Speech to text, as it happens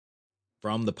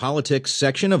From the politics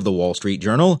section of the Wall Street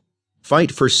Journal,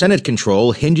 Fight for Senate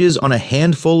Control Hinges on a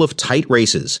Handful of Tight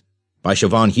Races by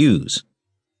Siobhan Hughes.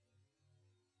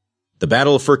 The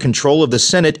battle for control of the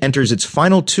Senate enters its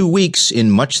final 2 weeks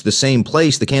in much the same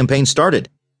place the campaign started.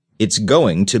 It's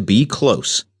going to be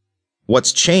close.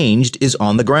 What's changed is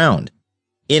on the ground.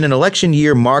 In an election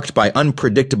year marked by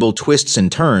unpredictable twists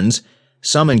and turns,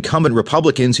 some incumbent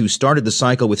Republicans who started the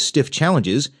cycle with stiff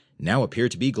challenges now appear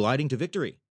to be gliding to victory.